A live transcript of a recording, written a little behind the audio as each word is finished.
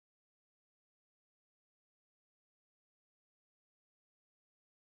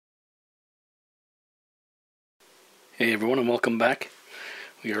Hey everyone, and welcome back.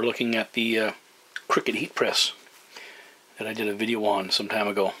 We are looking at the Cricut heat press that I did a video on some time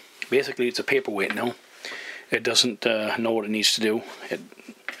ago. Basically it's a paperweight now. It doesn't know what it needs to do. It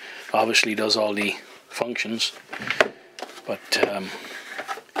obviously does all the functions, but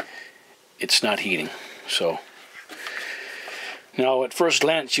it's not heating. So now at first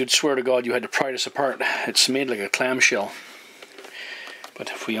glance you'd swear to God you had to pry this apart. It's made like a clamshell.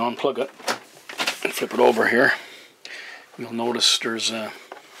 But if we unplug it and flip it over here, you'll notice there's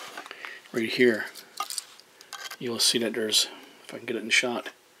right here, you'll see that there's, if I can get it in shot,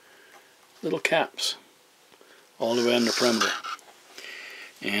 little caps all the way on the perimeter.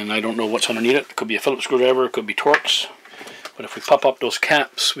 And I don't know what's underneath it. It could be a Phillips screwdriver, it could be Torx. But if we pop up those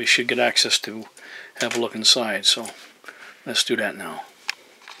caps, we should get access to have a look inside. So let's do that now.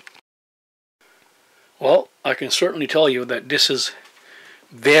 Well, I can certainly tell you that this is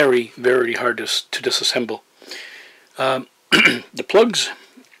very, very hard to disassemble. The plugs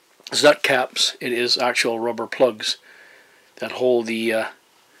is not caps, it is actual rubber plugs that hold the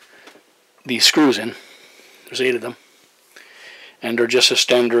screws in. There's 8 of them, and they're just a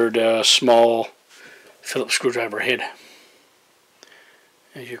standard small Phillips screwdriver head,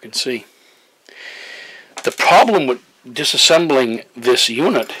 as you can see. The problem with disassembling this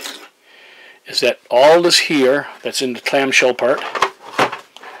unit is that all this here that's in the clamshell part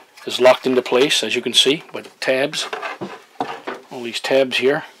is locked into place, as you can see, with tabs. All these tabs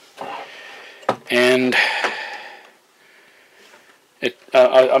here, and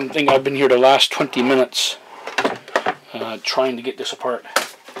I think I've been here the last 20 minutes trying to get this apart,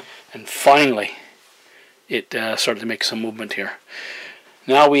 and finally it started to make some movement here.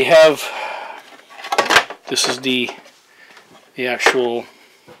 Now we have, this is the actual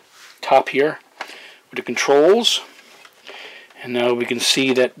top here with the controls, and now we can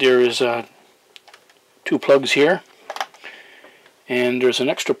see that there is 2 plugs here. And there's an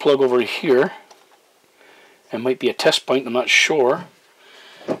extra plug over here. It might be a test point, I'm not sure.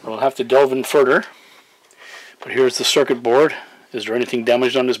 We'll have to delve in further. But here's the circuit board. Is there anything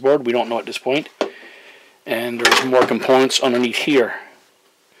damaged on this board? We don't know at this point. And there's more components underneath here.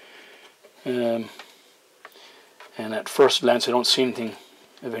 And at first glance I don't see anything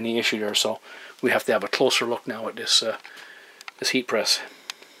of any issue there, so we have to have a closer look now at this heat press.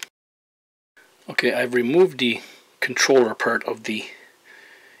 Okay, I've removed the controller part of the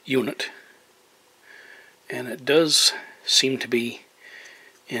unit, and it does seem to be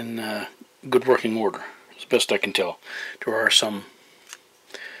in good working order, as best I can tell. There are some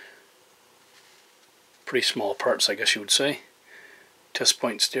pretty small parts, I guess you would say, test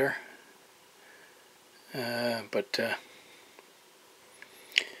points there, but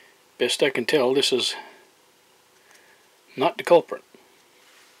best I can tell, this is not the culprit.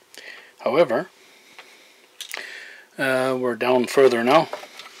 However, we're down further now,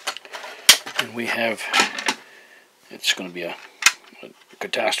 and we have, it's going to be a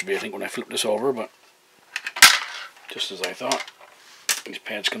catastrophe I think when I flip this over, but just as I thought, these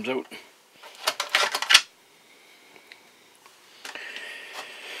pads comes out.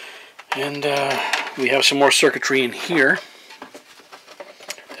 And we have some more circuitry in here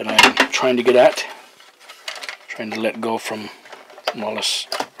that I'm trying to get at, trying to let go from all this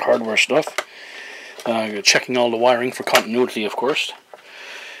hardware stuff. Checking all the wiring for continuity, of course.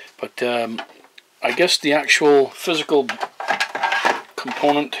 But I guess the actual physical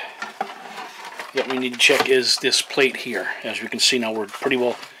component that we need to check is this plate here. As you can see now, we're pretty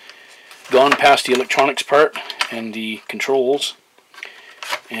well gone past the electronics part and the controls,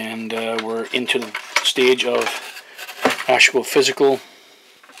 and we're into the stage of actual physical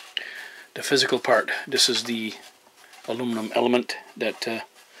part. This is the aluminum element that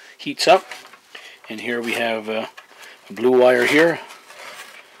heats up. And here we have a blue wire here,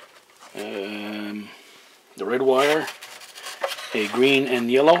 the red wire, a green and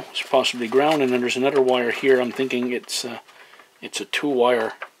yellow, it's possibly ground, and then there's another wire here. I'm thinking it's a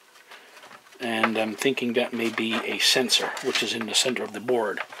 2-wire, and I'm thinking that may be a sensor, which is in the center of the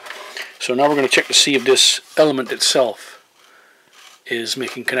board. So now we're going to check to see if this element itself is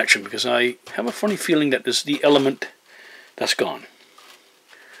making connection, because I have a funny feeling that this is the element that's gone.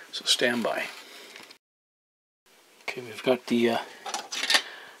 So stand by. Okay, we've got the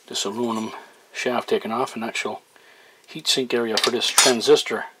this aluminum shaft taken off, an actual heatsink area for this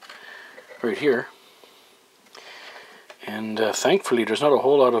transistor right here. And thankfully there's not a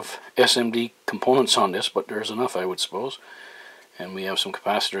whole lot of SMD components on this, but there's enough, I would suppose. And we have some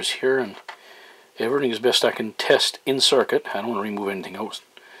capacitors here, and everything is best I can test in circuit. I don't want to remove anything else.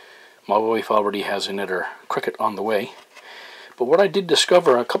 My wife already has another Cricut on the way. But what I did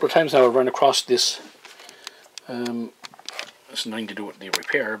discover a couple of times now, I've run across this It's nothing to do with the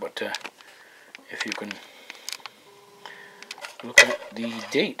repair, but if you can look at the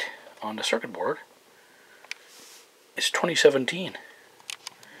date on the circuit board, it's 2017.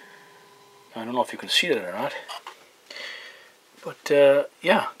 I don't know if you can see that or not, but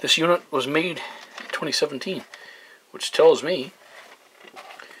yeah, this unit was made in 2017, which tells me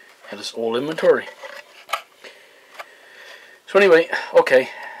it has old inventory. So anyway, okay,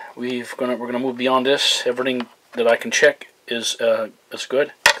 we're gonna move beyond this. Everything that I can check is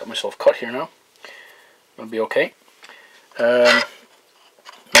good. Got myself cut here now. It'll be okay. We'll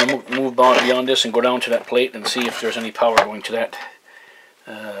move beyond this and go down to that plate and see if there's any power going to that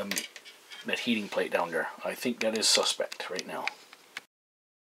that heating plate down there. I think that is suspect right now.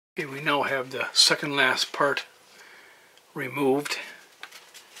 Okay, we now have the second last part removed,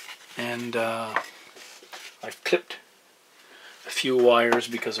 and I've clipped a few wires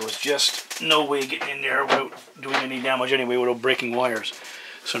because there was just no way getting in there without doing any damage anyway, without breaking wires.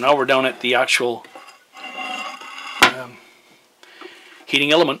 So now we're down at the actual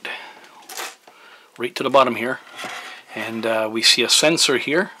heating element right to the bottom here, and we see a sensor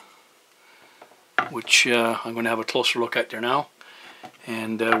here, which I'm going to have a closer look at there now,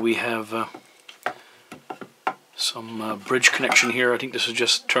 and we have some bridge connection here. I think this is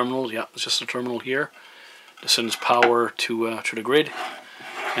just terminals. Yeah, it's just a terminal here. This sends power to the grid,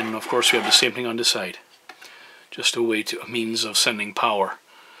 and of course we have the same thing on this side. Just a means of sending power,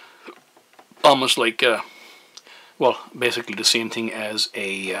 almost like well, basically the same thing as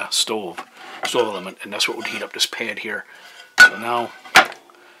a stove element, and that's what would heat up this pad here. So now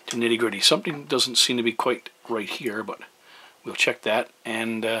to nitty gritty. Something doesn't seem to be quite right here, but we'll check that,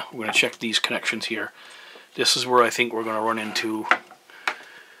 and we're going to check these connections here. This is where I think we're going to run into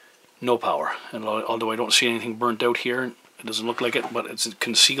no power, and although I don't see anything burnt out here, it doesn't look like it, but it's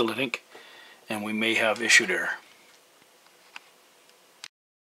concealed, I think, and we may have issue there.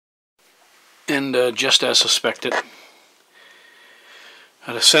 And just as suspected,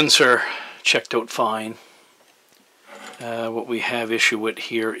 the sensor checked out fine. What we have issue with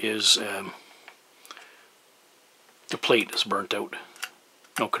here is the plate is burnt out,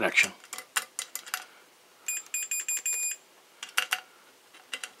 no connection.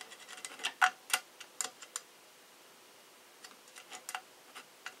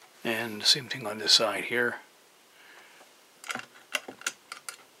 And the same thing on this side here.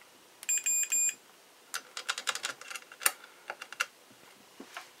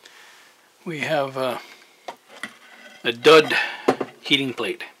 We have a dud heating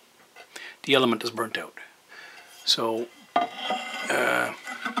plate. The element is burnt out. So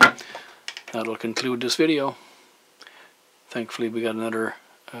that'll conclude this video. Thankfully we got another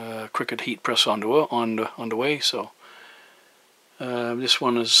Cricut heat press on the way. So this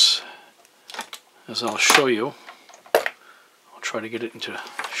one is, as I'll show you, I'll try to get it into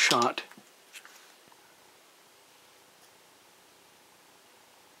shot.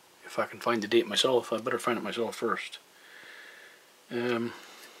 If I can find the date myself, I better find it myself first.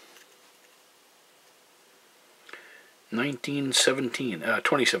 2017.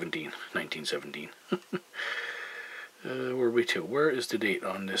 Where are we to? Where is the date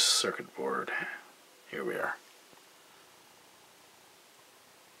on this circuit board? Here we are.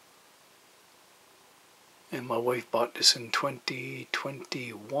 And my wife bought this in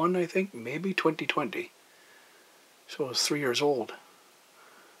 2021, I think, maybe 2020. So it's 3 years old.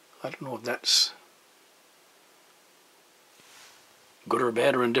 I don't know if that's good or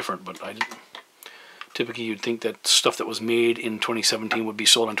bad or indifferent, but typically you'd think that stuff that was made in 2017 would be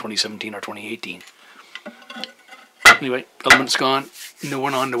sold in 2017 or 2018. Anyway, element's gone, new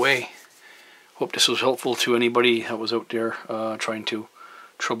one on the way. Hope this was helpful to anybody that was out there trying to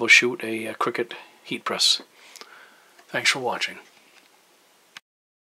troubleshoot a Cricut heat press. Thanks for watching.